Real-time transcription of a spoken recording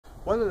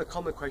One of the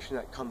common questions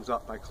that comes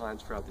up by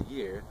clients throughout the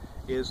year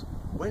is,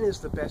 when is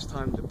the best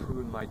time to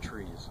prune my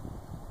trees?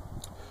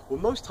 Well,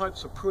 most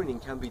types of pruning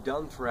can be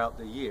done throughout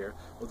the year,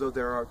 although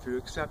there are a few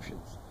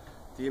exceptions.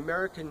 The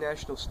American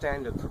National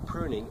Standard for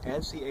Pruning,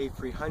 ANSI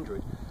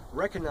A300,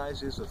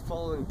 recognizes the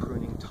following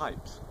pruning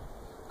types: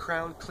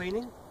 crown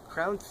cleaning,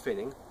 crown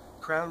thinning,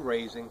 crown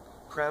raising,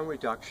 crown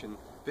reduction,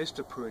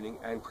 vista pruning,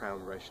 and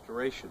crown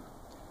restoration.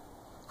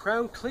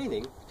 Crown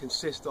cleaning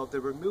consists of the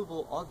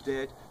removal of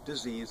dead,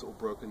 diseased, or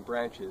broken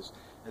branches,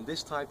 and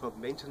this type of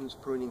maintenance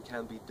pruning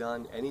can be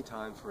done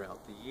anytime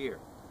throughout the year.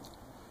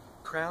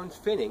 Crown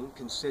thinning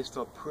consists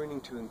of pruning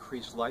to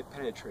increase light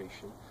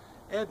penetration,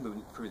 air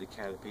movement through the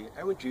canopy,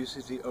 and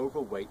reduces the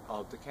overall weight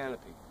of the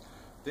canopy.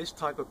 This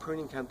type of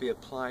pruning can be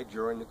applied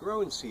during the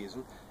growing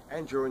season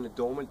and during the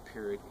dormant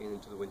period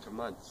into the winter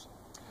months.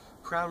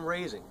 Crown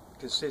raising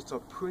consists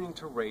of pruning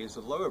to raise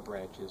the lower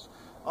branches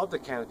of the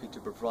canopy to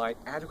provide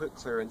adequate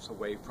clearance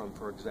away from,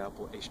 for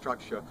example, a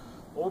structure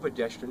or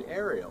pedestrian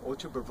area, or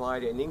to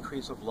provide an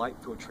increase of light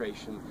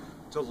filtration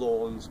to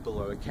lawns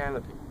below a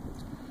canopy.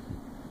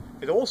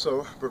 It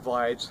also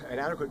provides an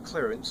adequate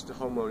clearance to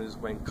homeowners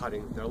when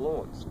cutting their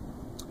lawns.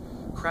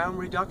 Crown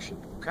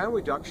reduction. Crown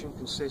reduction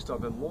consists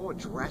of a more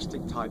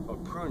drastic type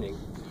of pruning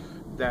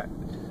that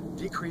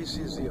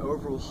decreases the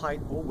overall height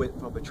or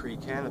width of a tree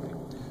canopy.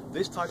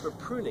 This type of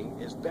pruning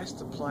is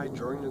best applied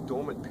during the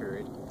dormant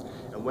period,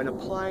 and when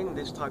applying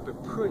this type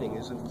of pruning, it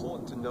is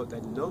important to note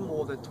that no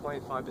more than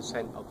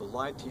 25% of the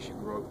live tissue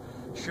growth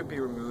should be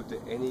removed at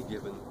any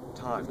given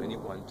time, any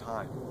one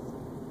time.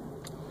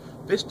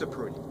 Vista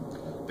pruning.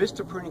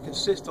 Vista pruning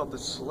consists of the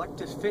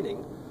selective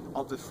thinning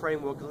of the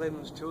framework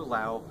limbs to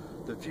allow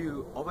the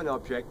view of an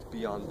object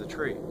beyond the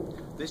tree.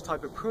 This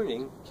type of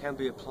pruning can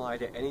be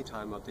applied at any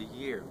time of the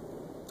year.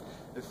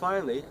 And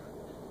finally,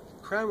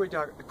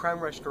 crown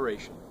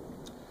restoration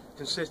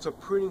consists of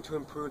pruning to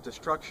improve the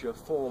structure,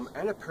 form,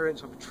 and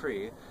appearance of a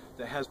tree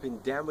that has been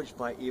damaged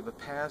by either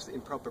past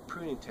improper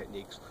pruning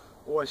techniques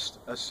or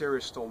a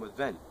serious storm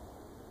event.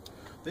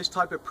 This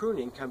type of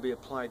pruning can be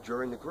applied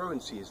during the growing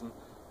season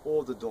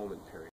or the dormant period.